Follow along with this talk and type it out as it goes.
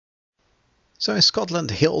So in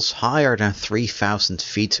Scotland, hills higher than 3,000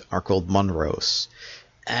 feet are called Munros.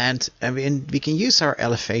 And we can use our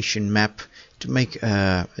elevation map to make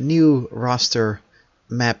a new raster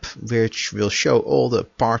map which will show all the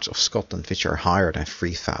parts of Scotland which are higher than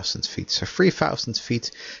 3,000 feet. So 3,000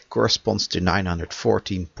 feet corresponds to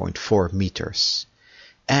 914.4 meters.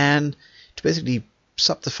 And to basically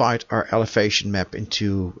subdivide our elevation map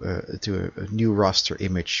into a new raster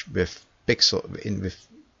image with pixels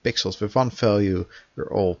with one value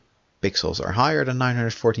where all pixels are higher than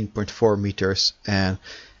 914.4 meters and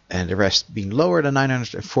the rest being lower than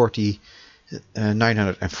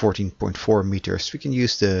 914.4 meters. We can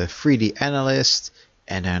use the 3D analyst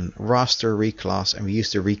and then raster reclass, and we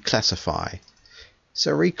use the reclassify.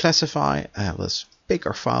 So reclassify, let's pick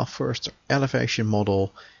our file first, our elevation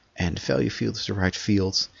model, and the value field is the right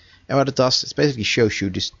field. And what it does, it basically shows you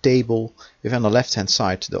this table with on the left hand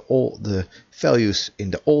side the values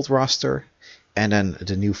in the old raster, and then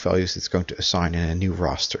the new values it's going to assign in a new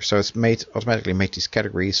raster. So it's automatically made these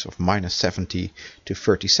categories of -70 to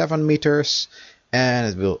 37 meters, and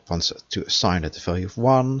it will wants to assign it the value of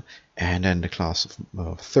 1, and then the class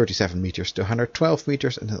of 37 meters to 112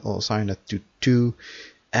 meters, and then it will assign it to 2,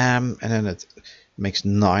 and then it makes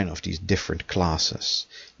 9 of these different classes.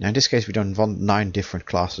 Now in this case we don't want 9 different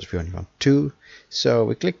classes, we only want 2. So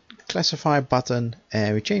we click classify button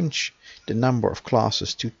and we change the number of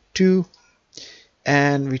classes to 2,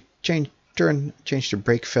 and we change the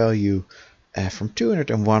break value from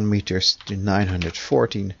 201 meters to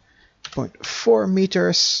 914.4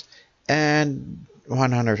 meters, and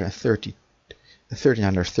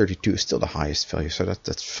 1332 is still the highest value, so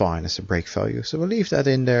that's fine as a break value. So we'll leave that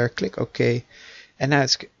in there, click OK, and now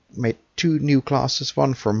it's made 2 new classes,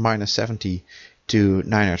 one from -70 to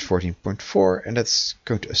 914.4, and that's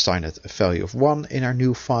going to assign it a value of 1 in our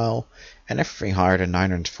new file, and everything higher than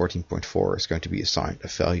 914.4 is going to be assigned a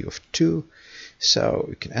value of 2. So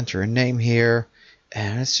we can enter a name here,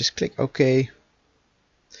 and let's just click OK.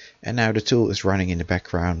 And now the tool is running in the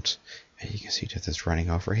background, and you can see that it's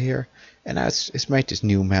running over here, and now it's made this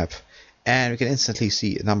new map, and we can instantly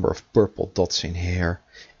see a number of purple dots in here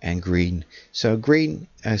and green. So green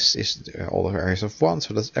is all the areas of 1,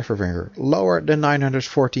 so that's everywhere lower than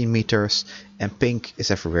 914 meters, and pink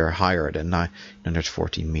is everywhere higher than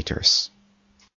 914 meters.